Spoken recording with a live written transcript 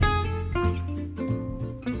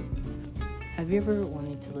Have you ever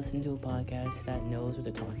wanted to listen to a podcast that knows what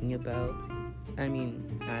they're talking about?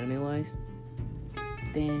 Anime-wise?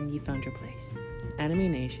 Then you found your place.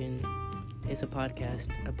 Anime Nation is a podcast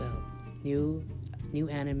about new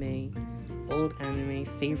anime, old anime,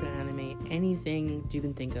 favorite anime, anything you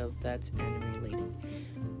can think of that's anime related.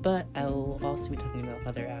 But I will also be talking about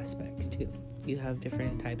other aspects too. You have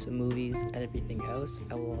different types of movies and everything else.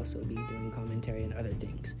 I will also be doing commentary and other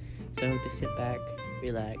things. So just sit back,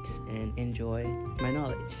 relax, and enjoy my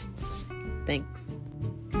knowledge. Thanks.